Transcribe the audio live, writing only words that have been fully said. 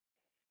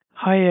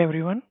Hi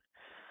everyone.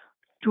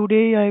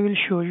 Today I will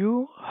show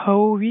you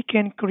how we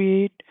can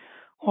create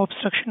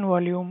obstruction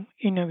volume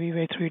in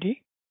Aveva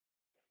E3D.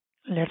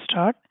 Let's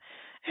start.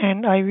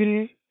 And I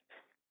will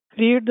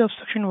create the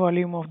obstruction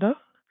volume of the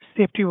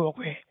safety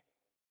walkway.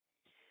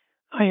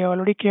 I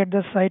already created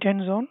the site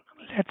and zone.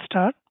 Let's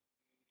start.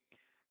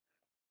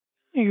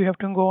 You have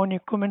to go on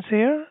equipments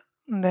here,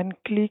 and then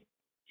click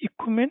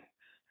equipment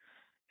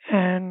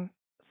and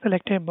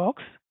select a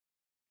box.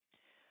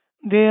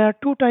 There are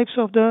two types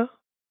of the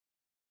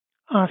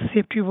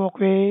safety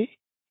walkway.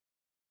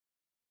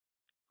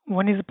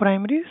 One is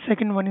primary,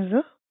 second one is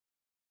the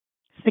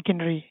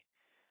secondary.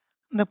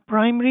 The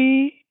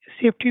primary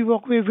safety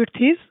walkway width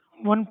is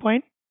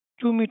 1.2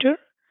 meter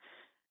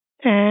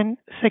and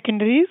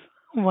secondary is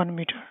 1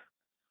 meter.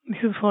 This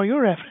is for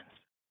your reference.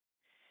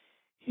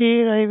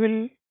 Here I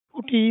will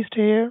put east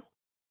here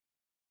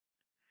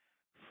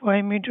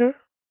 5 meter,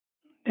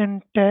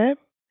 then tab,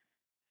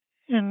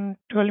 and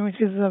 12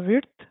 meters is the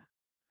width,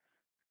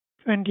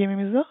 20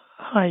 mm is the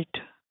height.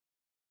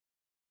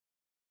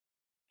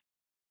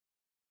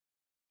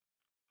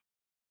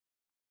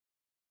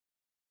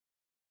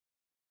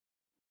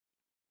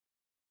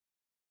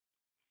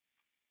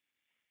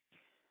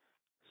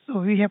 So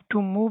we have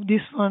to move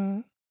this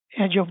one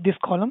edge of this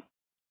column,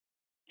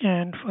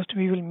 and first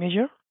we will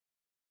measure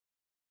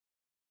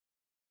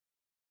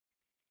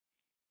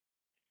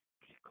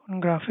on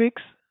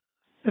graphics,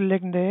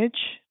 select the edge.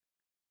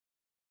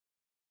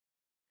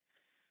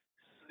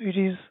 It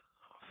is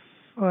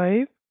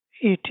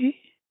 580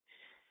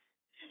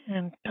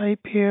 and type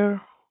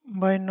here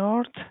by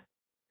north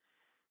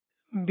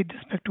with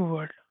respect to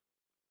word.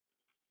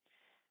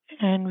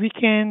 And we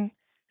can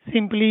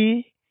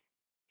simply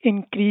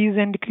increase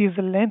and decrease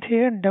the length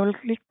here. Double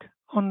click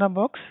on the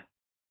box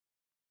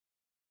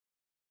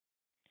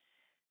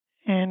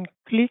and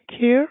click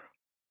here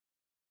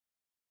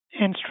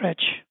and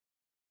stretch.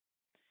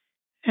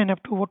 And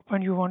up to what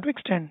point you want to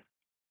extend.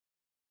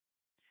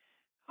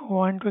 I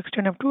want to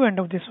extend up to end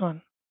of this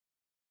one.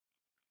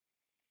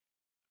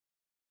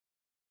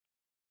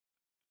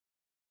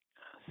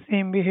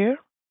 Same way here.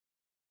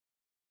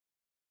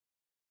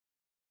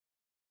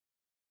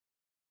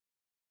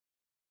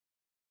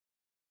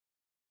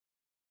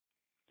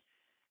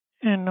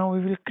 And now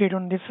we will create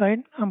on this side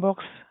a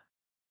box.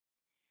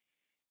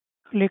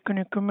 Click on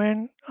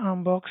equipment,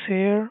 box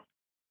here.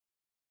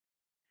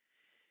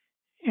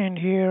 And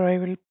here I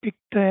will pick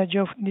the edge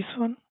of this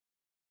one.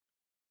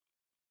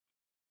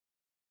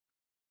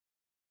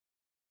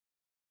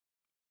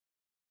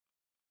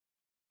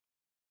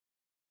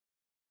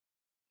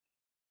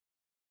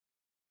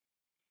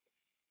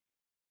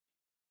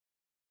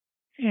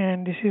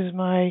 And this is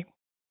my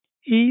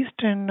east,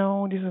 and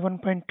now this is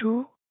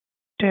 1.2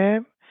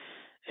 tab,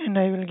 and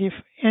I will give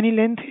any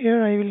length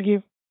here. I will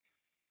give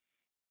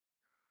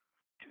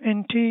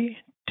 20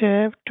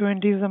 tab.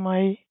 20 is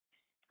my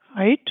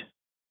height.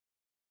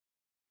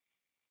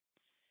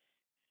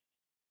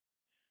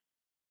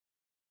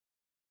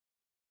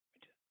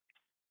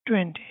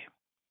 20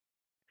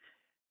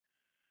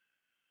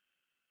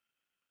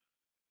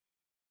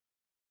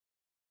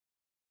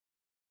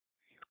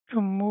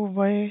 to move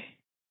by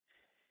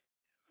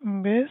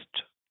best.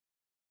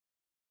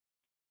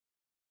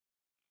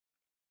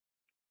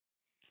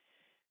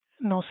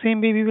 Now same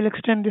way we will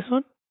extend this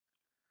one,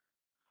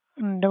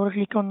 and double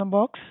click on the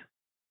box,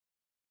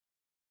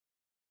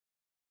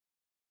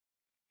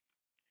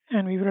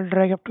 and we will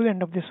drag up to the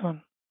end of this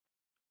one.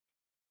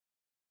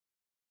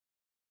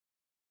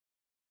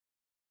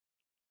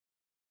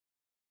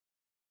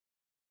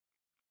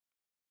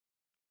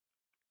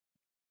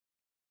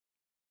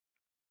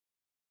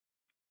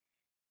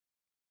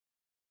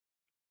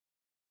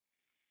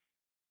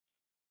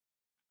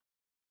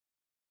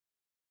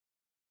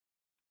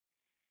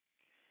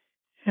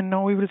 And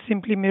now we will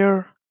simply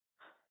mirror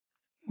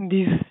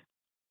these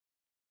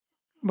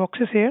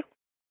boxes here.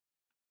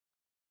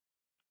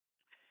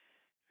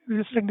 We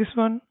will select this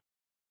one,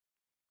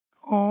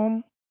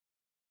 home,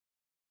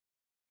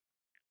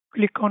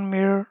 click on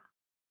mirror,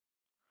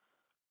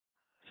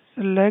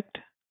 select,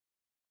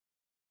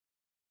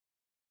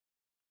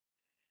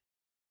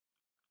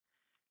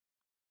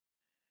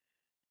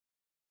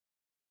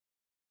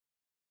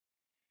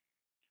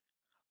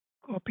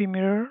 copy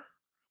mirror.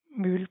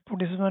 We will put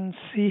this one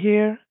C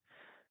here,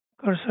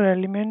 cursor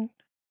element.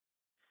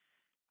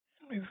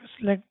 We will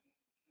select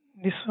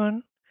this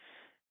one,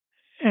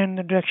 and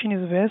the direction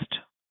is west,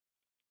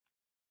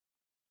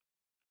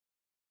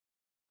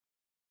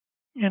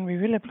 and we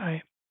will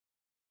apply.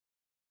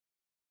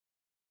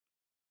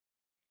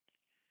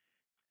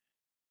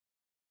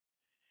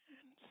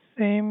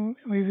 Same,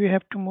 we will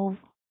have to move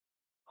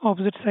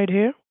opposite side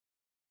here.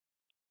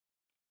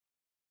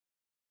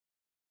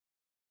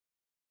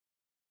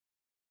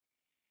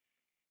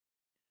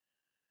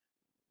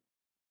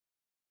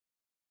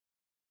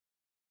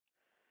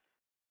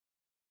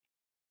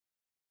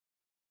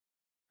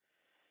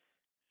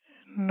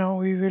 Now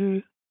we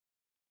will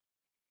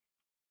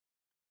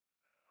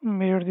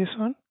mirror this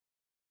one.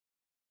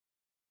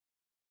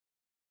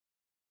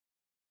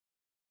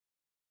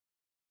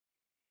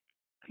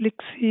 click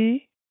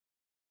C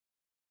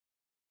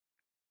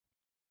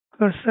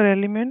cursor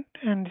element,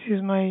 and this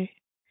is my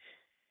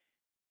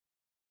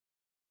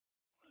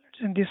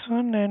this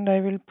one, and I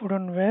will put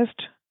on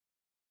west.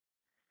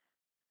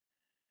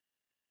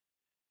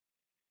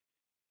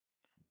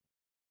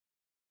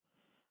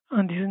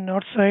 And this is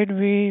north side.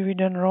 We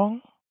done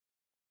wrong.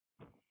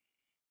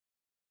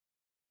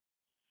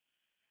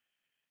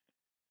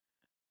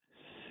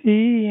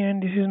 C,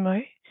 and this is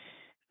my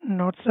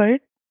north side.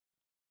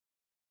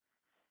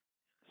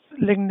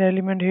 Select the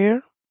element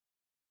here,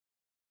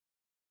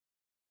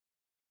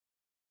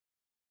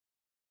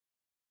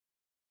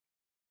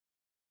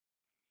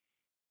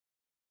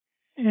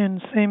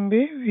 and same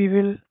way we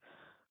will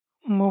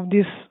move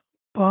this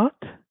path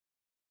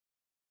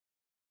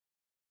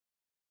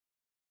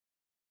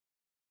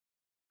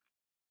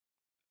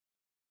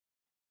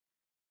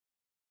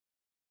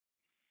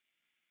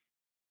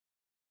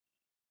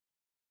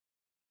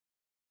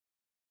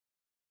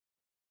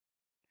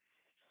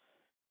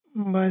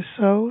by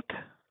south.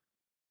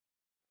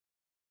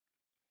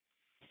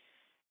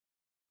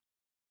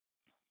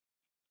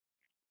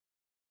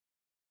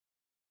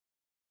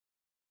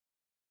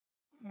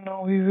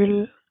 Now we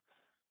will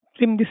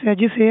trim these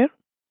edges here.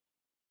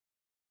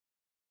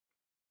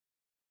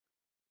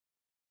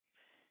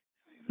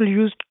 We will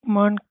use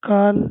command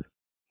call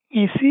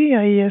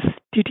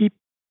ACISTTP.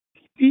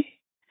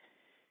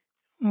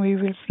 We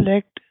will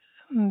select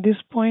this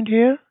point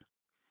here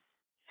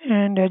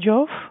and edge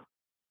of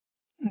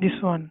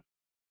this one.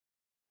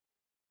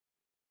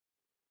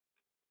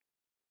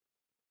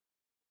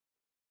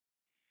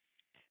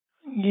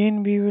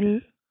 Again we will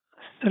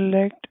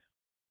select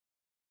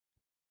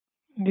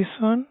this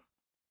one,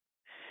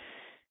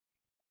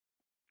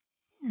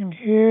 and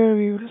here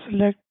we will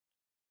select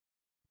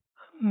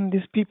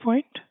this P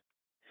point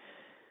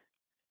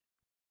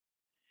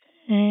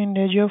and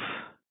edge of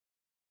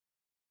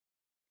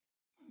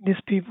this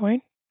P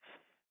point.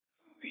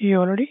 We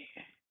already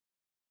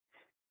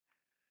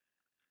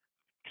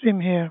trim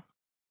here.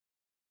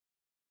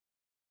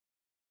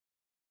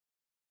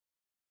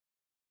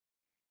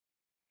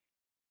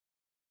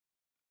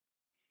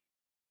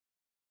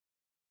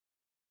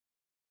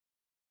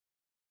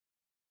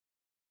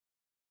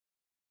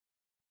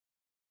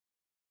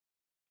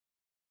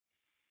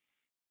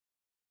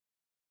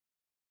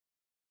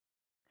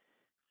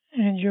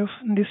 Edge of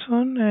this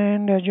one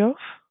and edge of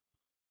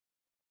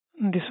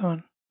this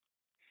one.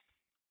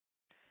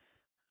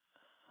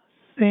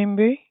 Same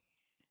way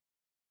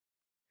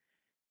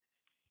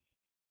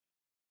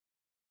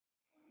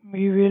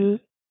we will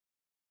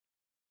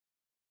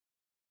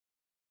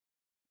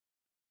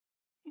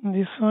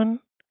this one,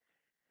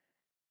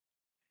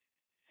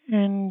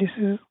 and this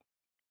is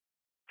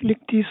click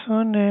this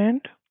one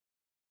and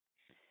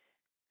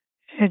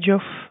edge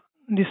of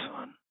this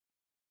one.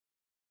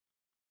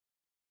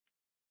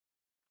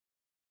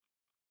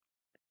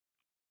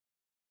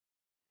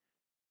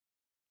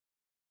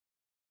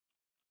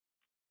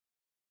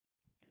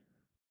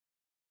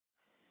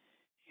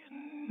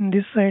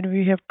 This side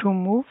we have to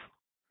move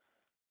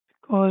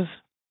because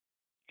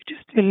it is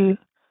still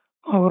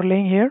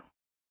overlaying here.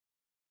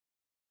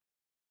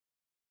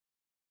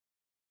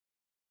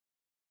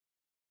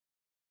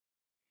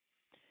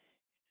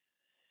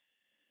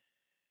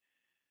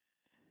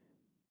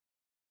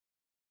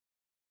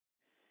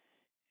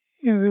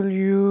 We will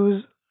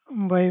use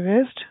by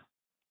west.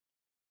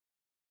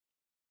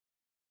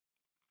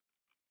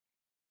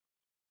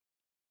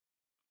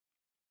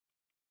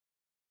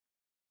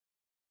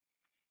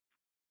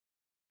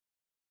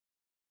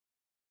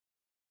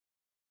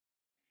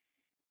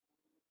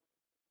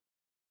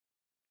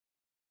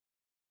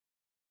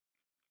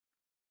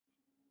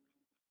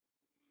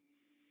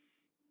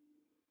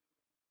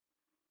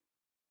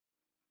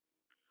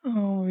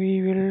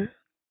 We will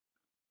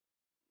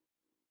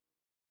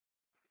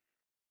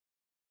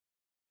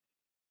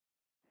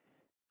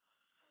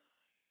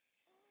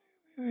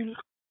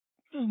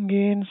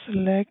again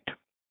select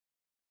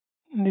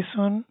this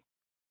one,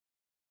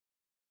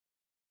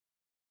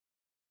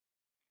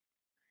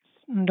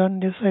 done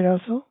this side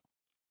also.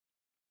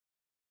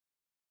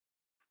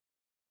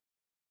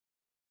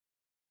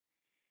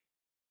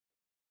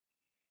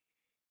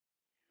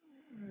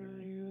 We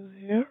will use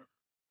here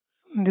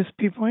this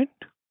P point,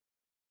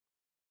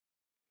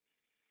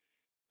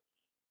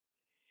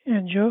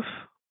 edge of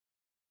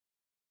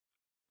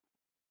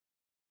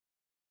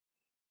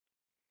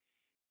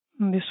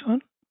this one,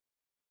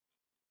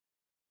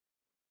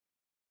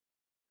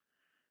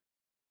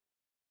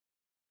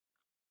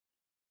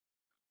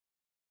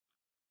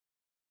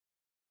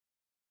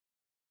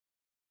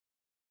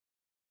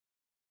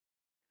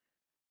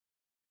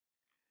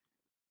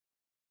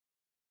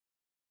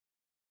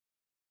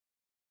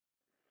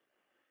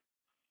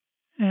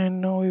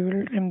 and now we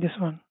will trim this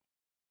one.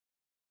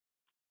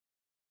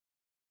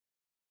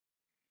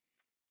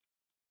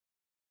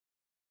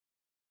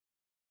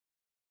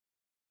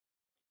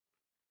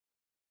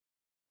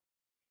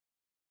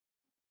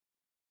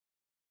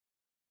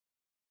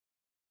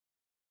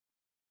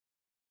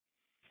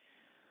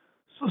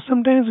 So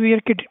sometimes we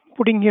are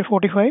putting here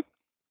 45.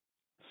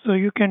 So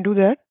you can do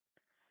that.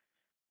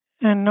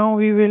 And now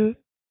we will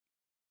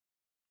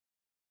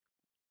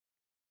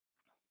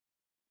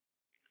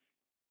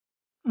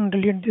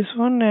delete this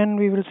one and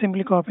we will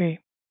simply copy.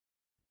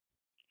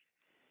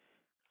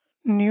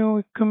 New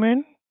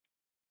equipment,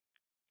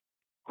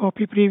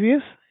 copy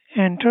previous,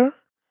 enter,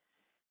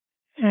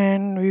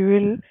 and we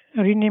will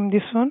rename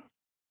this one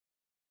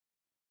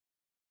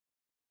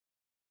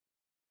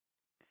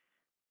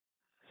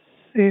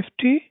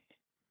safety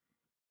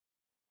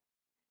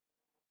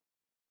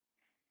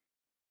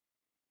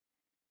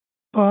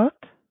path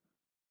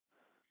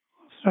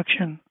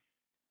obstruction.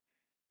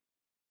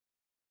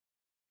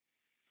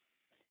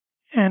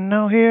 And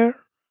now here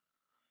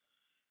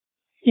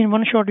in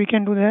one shot we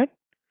can do that.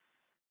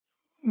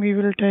 We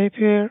will type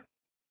here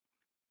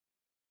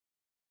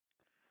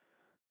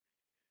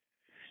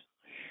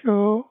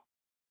show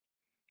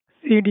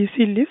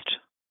CDC list.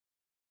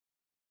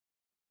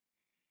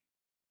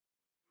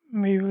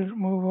 We will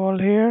move all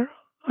here.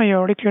 I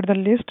already cleared the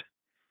list.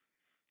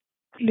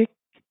 Click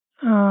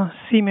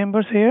C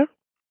members here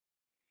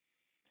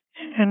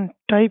and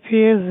type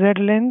here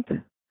Z length.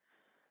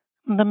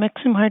 The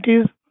maximum height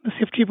is the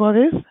safety path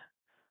is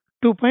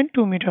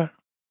 2.2 meter.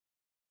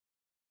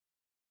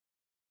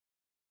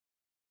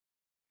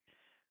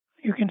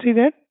 You can see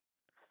that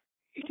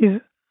it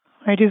is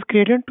height is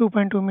created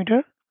 2.2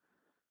 meter.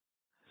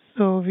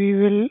 So we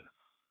will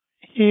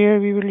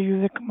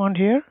use a command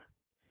here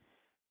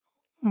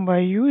by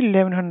U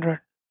 1100.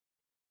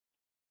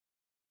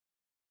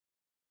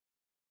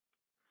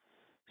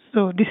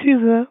 So this is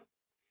the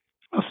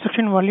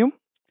obstruction volume,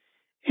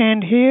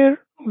 and here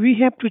we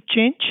have to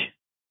change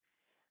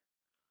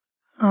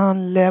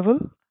level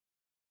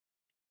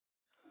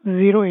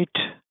 08.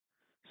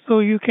 So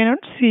you cannot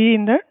see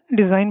in the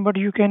design, but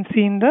you can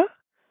see in the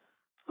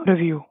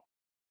review.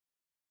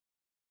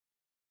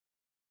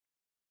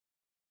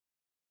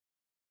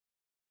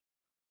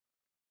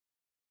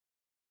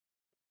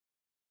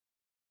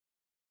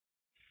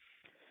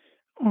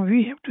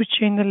 We have to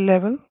change the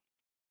level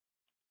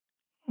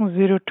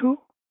 02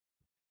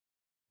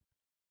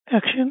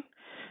 action.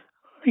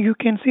 You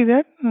can see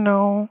that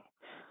now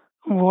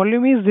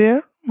volume is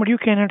there, but you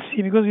cannot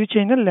see because we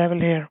change the level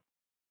here.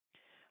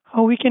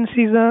 How we can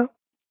see the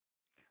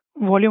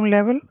volume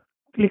level?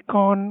 Click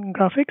on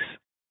graphics,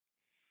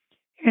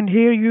 and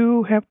here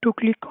you have to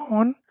click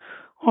on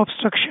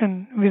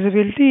obstruction,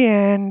 visibility,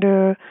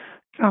 and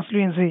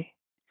translucency.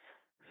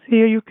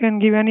 Here you can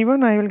give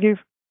anyone. I will give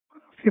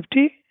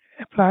 50.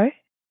 Apply.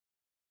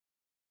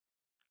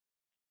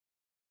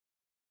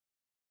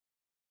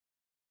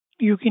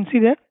 You can see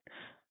that.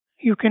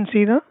 You can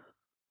see the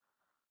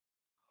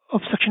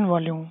obstruction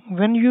volume.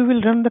 When you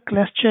will run the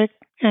class check,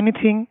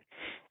 anything,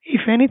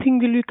 if anything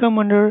will come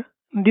under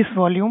this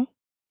volume,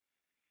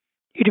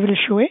 it will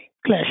show a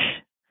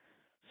clash.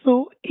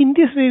 So in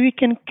this way, we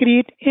can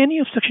create any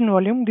obstruction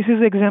volume. This is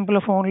an example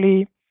of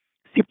only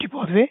safety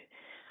pathway.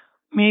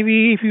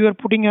 Maybe if you are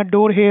putting a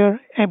door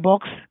here, a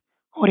box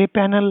or a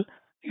panel,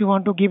 you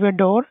want to give a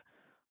door,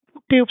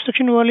 put the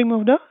obstruction volume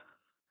of the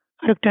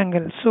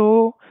rectangle.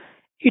 So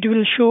it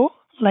will show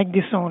like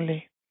this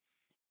only.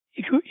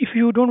 If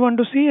you don't want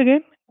to see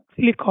again,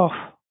 click off,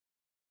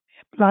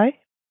 apply,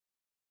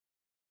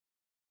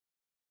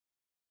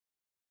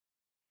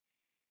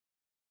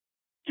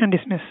 and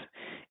dismiss.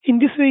 In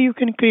this way, you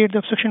can create the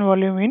obstruction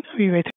volume in Aveva E3D.